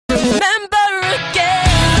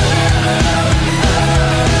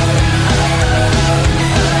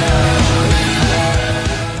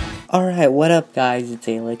What up guys, it's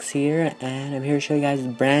Aelx here, and I'm here to show you guys a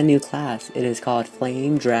brand new class. It is called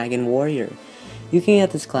Flame Dragon Warrior. You can get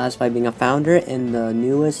this class by being a founder in the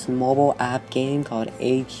newest mobile app game called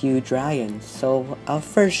AQW. So I'll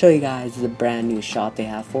first show you guys the brand new shop they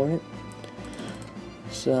have for it.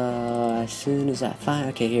 So as soon as I find,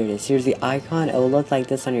 okay, here it is. Here's the icon. It will look like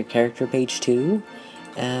this on your character page too.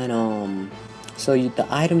 And the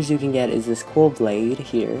items you can get is this cool blade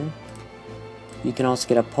here. You can also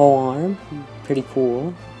get a pole arm, pretty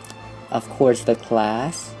cool. Of course, the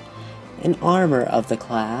class, an armor of the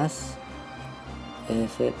class,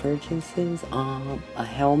 if it purchases, a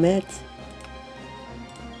helmet,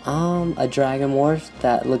 a dragon morph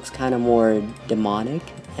that looks kind of more demonic,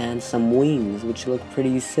 and some wings, which look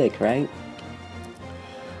pretty sick, right?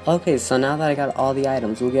 Okay, so now that I got all the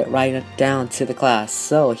items, we'll get right down to the class.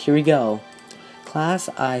 So here we go. Class,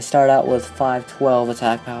 I start out with 512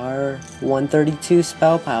 attack power, 132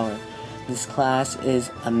 spell power. This class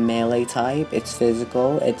is a melee type. It's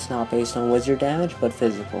physical. It's not based on wizard damage, but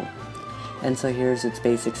physical. And so here's its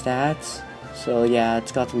basic stats. So yeah,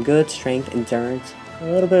 it's got some good strength, endurance,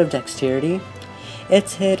 a little bit of dexterity.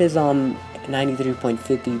 Its hit is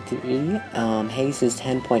 93.53, haste is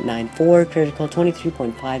 10.94, critical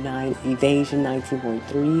 23.59, evasion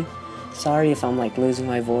 19.3. Sorry if I'm like losing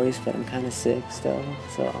my voice, but I'm kind of sick still.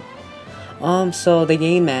 So they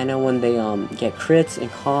gain mana when they get crits in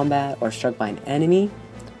combat or struck by an enemy.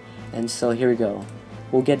 And so here we go.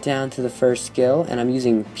 We'll get down to the first skill, and I'm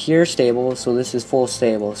using pure stable, so this is full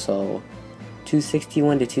stable. So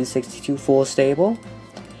 261 to 262 full stable.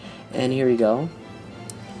 And here we go.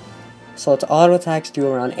 So its auto attacks do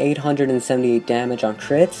around 878 damage on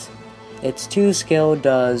crits. Its 2 skill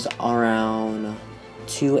does around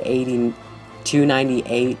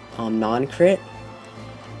 298 non-crit,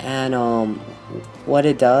 and what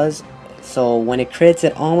it does, so when it crits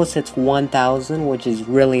it almost hits 1000, which is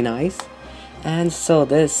really nice. And so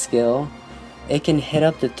this skill, it can hit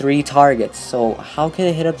up to 3 targets. So how can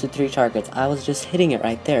it hit up to 3 targets? I was just hitting it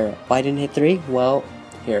right there. Why didn't it hit 3? Well,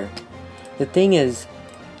 here, the thing is,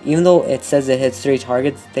 even though it says it hits 3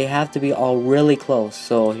 targets, they have to be all really close.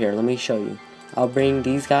 So here, let me show you. I'll bring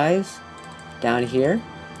these guys down here.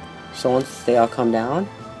 So once they all come down,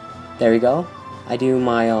 there we go. I do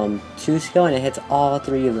my 2 skill and it hits all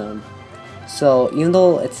 3 of them. So even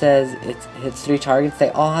though it says it hits 3 targets,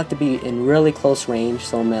 they all have to be in really close range,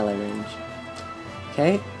 so melee range.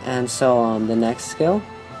 Okay, and so the next skill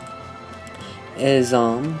is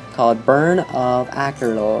called Burn of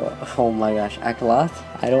Akerloth. Oh my gosh, Akerloth.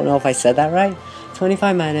 I don't know if I said that right.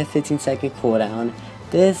 25 mana, 15-second cooldown.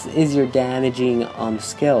 This is your damaging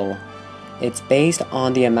skill. It's based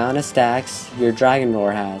on the amount of stacks your dragon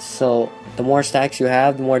roar has. So the more stacks you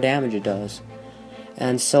have, the more damage it does.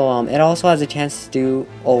 And so it also has a chance to do,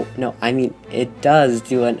 it does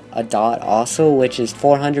do a dot also, which is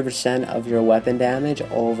 400% of your weapon damage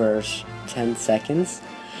over 10 seconds.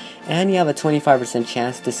 And you have a 25%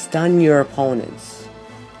 chance to stun your opponents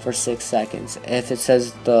for 6 seconds if it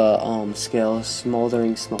says the skill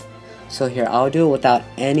Smoldering Smoke. So here, I'll do it without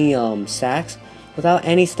any stacks. Without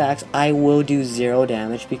any stacks, I will do 0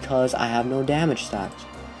 damage because I have no damage stacks,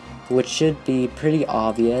 which should be pretty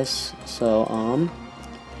obvious. So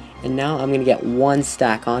and now I'm gonna get 1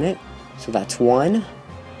 stack on it, so that's 1.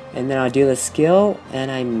 And then I'll do the skill,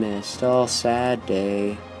 and I missed. Oh, sad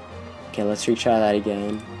day. Okay, let's retry that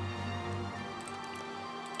again.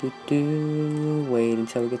 Wait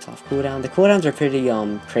until it gets off cooldown. The cooldowns are pretty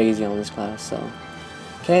crazy on this class, so.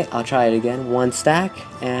 Okay, I'll try it again. 1 stack,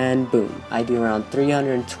 and boom. I do around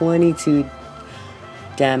 322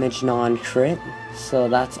 damage non-crit, so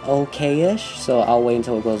that's okay-ish. So I'll wait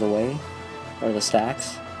until it goes away, or the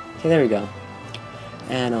stacks. Okay, there we go.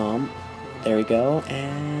 And there we go.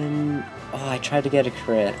 And oh, I tried to get a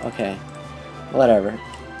crit. Okay, whatever.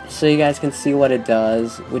 So you guys can see what it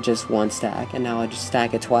does with just 1 stack, and now I just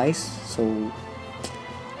stack it twice. So,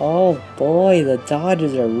 oh boy, the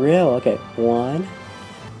dodges are real. Okay, 1.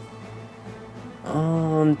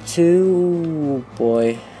 2,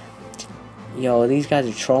 boy. Yo, these guys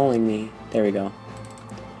are trolling me. There we go.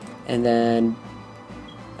 And then,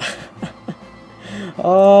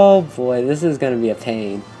 oh boy, this is gonna be a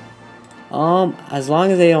pain. As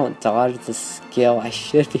long as they don't dodge the skill, I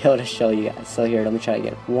should be able to show you guys. So here, let me try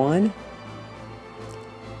again. 1.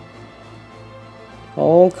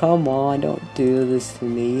 Oh, come on, don't do this to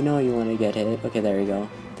me. You know you want to get hit. Okay, there we go.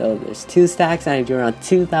 So there's 2 stacks, and I do around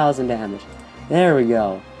 2,000 damage. There we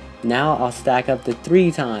go. Now I'll stack up to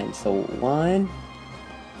 3 times. So 1,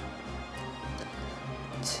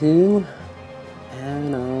 2,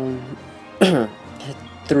 and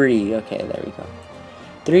 3. Okay, there we go.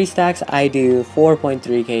 3 stacks, I do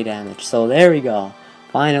 4.3k damage. So there we go.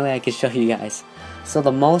 Finally, I can show you guys. So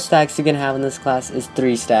the most stacks you can have in this class is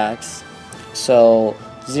 3 stacks. So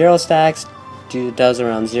 0 stacks does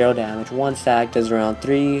around 0 damage. 1 stack does around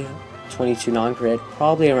 322 non-crit,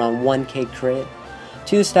 probably around 1k crit.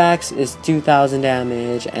 2 stacks is 2000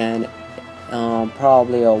 damage and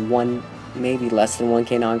probably a 1, maybe less than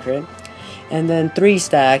 1k non-crit. And then 3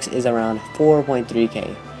 stacks is around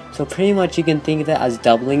 4.3k. So pretty much you can think of it as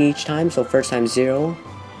doubling each time. So first time 0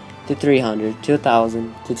 to 300 to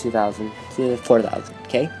 1000 to 2000 to 4000.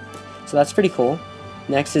 Okay, so that's pretty cool.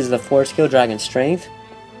 Next is the 4 skill Dragon Strength.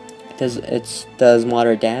 It does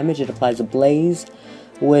moderate damage. It applies a blaze,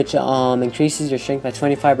 which increases your strength by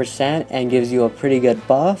 25% and gives you a pretty good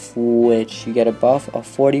buff, which you get a buff of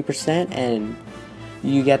 40%, and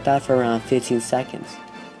you get that for around 15 seconds.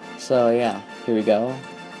 So yeah, here we go.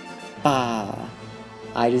 Bah!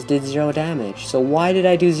 I just did 0 damage. So why did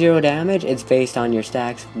I do 0 damage? It's based on your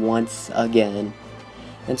stacks once again.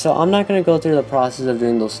 And so I'm not going to go through the process of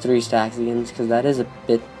doing those 3 stacks again because that is a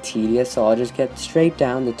bit tedious. So I'll just get straight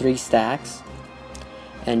down to 3 stacks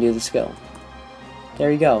and do the skill.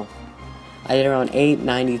 There you go. I did around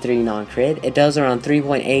 893 non-crit. It does around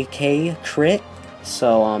 3.8k crit.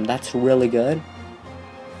 So that's really good.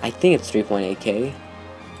 I think it's 3.8k.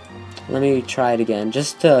 Let me try it again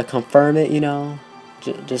just to confirm it, you know.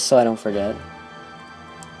 Just so I don't forget.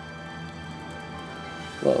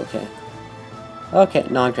 Well, okay. Okay,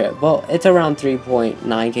 non-crit. Well, it's around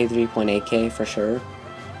 3.9k, 3.8k for sure.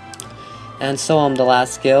 And so the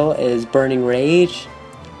last skill is Burning Rage.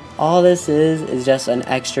 All this is just an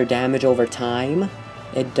extra damage over time.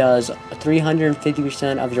 It does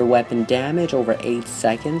 350% of your weapon damage over 8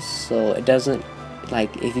 seconds. So it doesn't,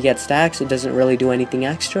 like, if you get stacks, it doesn't really do anything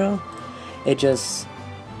extra. It just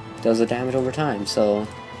does the damage over time. So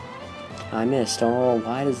I missed. Oh,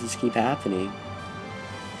 why does this keep happening?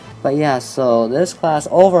 But yeah, so this class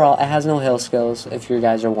overall, it has no heal skills, if you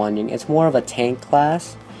guys are wondering. It's more of a tank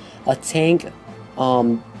class, a tank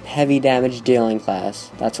heavy damage dealing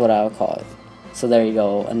class. That's what I would call it. So there you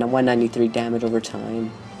go, and 193 damage over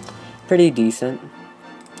time, pretty decent.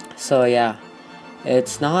 So yeah,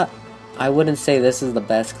 it's not, I wouldn't say this is the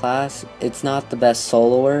best class. It's not the best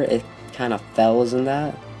soloer. It kind of fails in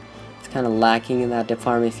that. Kind of lacking in that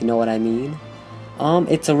department, if you know what I mean.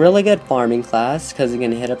 It's a really good farming class because you're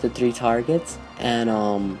gonna hit up to 3 targets, and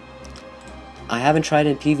I haven't tried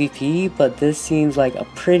in PvP, but this seems like a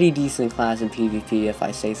pretty decent class in PvP if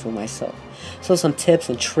I say so myself. So some tips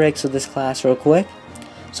and tricks with this class real quick.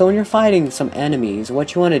 So when you're fighting some enemies,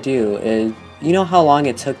 what you want to do is, you know how long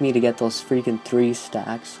it took me to get those freaking 3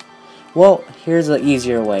 stacks? Well, here's the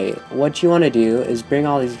easier way. What you want to do is bring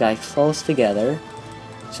all these guys close together.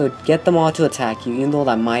 So get them all to attack you, even though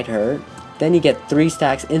that might hurt. Then you get 3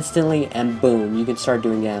 stacks instantly, and boom, you can start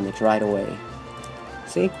doing damage right away.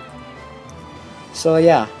 See? So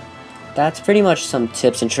yeah, that's pretty much some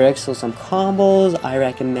tips and tricks. So some combos I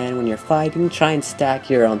recommend when you're fighting. Try and stack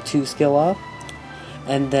your 2 skill up.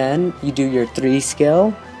 And then you do your 3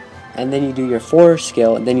 skill. And then you do your 4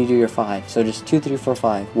 skill, and then you do your 5. So just 2, 3, 4,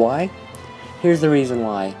 5. Why? Here's the reason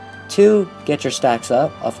why. 2, get your stacks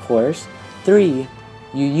up, of course. 3,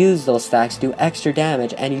 you use those stacks, do extra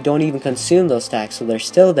damage, and you don't even consume those stacks, so they're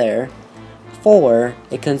still there. 4,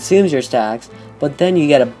 it consumes your stacks, but then you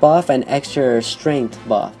get a buff and extra strength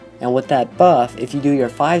buff. And with that buff, if you do your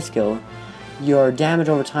 5 skill, your damage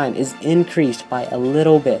over time is increased by a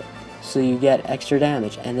little bit. So you get extra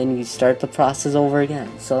damage, and then you start the process over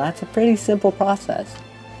again. So that's a pretty simple process.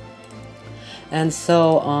 And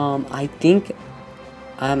so, I think,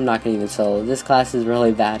 I'm not going to even solo. This class is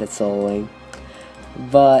really bad at soloing.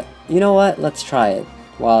 But, you know what? Let's try it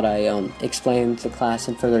while I explain the class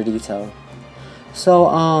in further detail.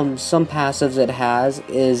 So, some passives it has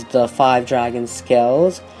is the 5 dragon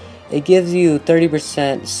scales. It gives you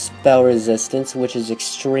 30% spell resistance, which is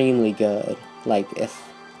extremely good. Like, if,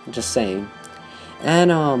 just saying.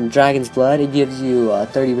 And, Dragon's Blood, it gives you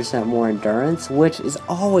 30% more endurance, which is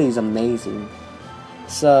always amazing.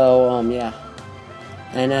 So, yeah.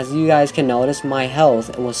 And as you guys can notice, my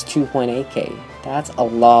health was 2.8k. That's a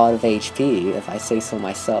lot of HP, if I say so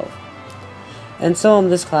myself. And so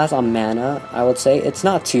this class on mana, I would say it's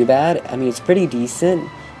not too bad. I mean, it's pretty decent.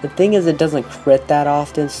 The thing is, it doesn't crit that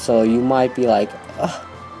often, so you might be like, ugh,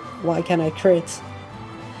 why can't I crit?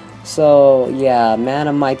 So yeah,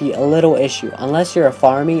 mana might be a little issue. Unless you're a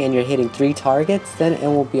farming and you're hitting 3 targets, then it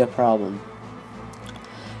won't be a problem.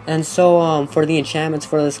 And so for the enchantments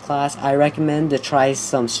for this class, I recommend to try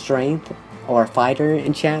some strength or fighter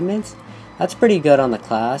enchantments. That's pretty good on the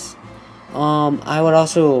class. I would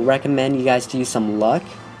also recommend you guys to use some luck,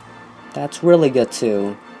 That's really good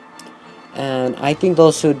too. And I think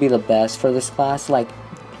those two would be the best for this class. Like,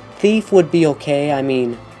 Thief would be okay. I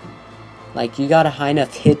mean, like, you got a high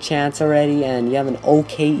enough hit chance already, and you have an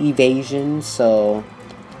okay evasion, so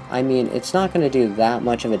I mean, it's not gonna do that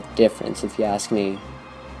much of a difference if you ask me.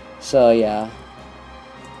 So yeah.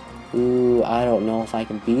 Ooh, I don't know if I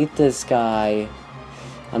can beat this guy.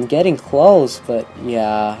 I'm getting close, but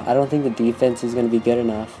yeah, I don't think the defense is gonna be good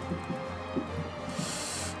enough.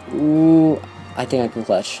 Ooh, I think I can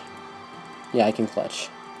clutch. Yeah, I can clutch.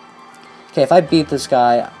 Okay, if I beat this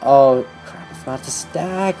guy... Oh, crap, I forgot to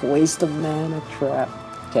stack. Waste of mana, crap.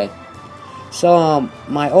 Okay. So,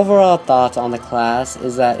 my overall thoughts on the class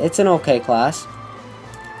is that it's an okay class.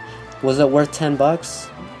 Was it worth 10 bucks?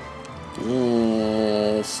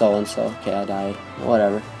 So-and-so. Okay, I died.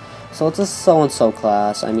 Whatever. So, it's a so-and-so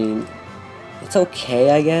class. I mean, it's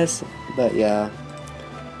okay, I guess. But, yeah.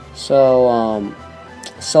 So,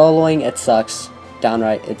 soloing, it sucks.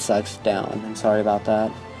 Downright, it sucks down. I'm sorry about that.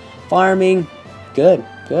 Farming, good.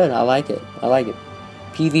 I like it.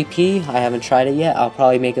 PvP, I haven't tried it yet. I'll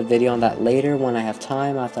probably make a video on that later when I have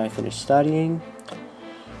time after I finish studying.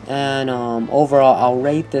 And overall, I'll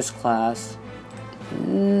rate this class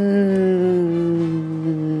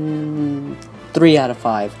 3 out of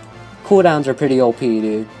 5. Cooldowns are pretty OP,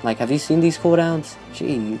 dude. Like, have you seen these cooldowns?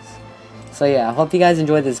 Jeez. So yeah, I hope you guys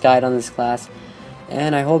enjoyed this guide on this class,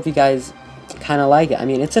 and I hope you guys kind of like it. I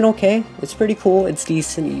mean, it's it's pretty cool, it's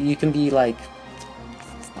decent. You can be like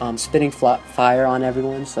spitting fire on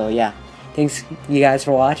everyone. So yeah, thanks you guys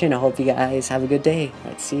for watching. I hope you guys have a good day.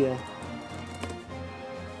 Alright, see ya.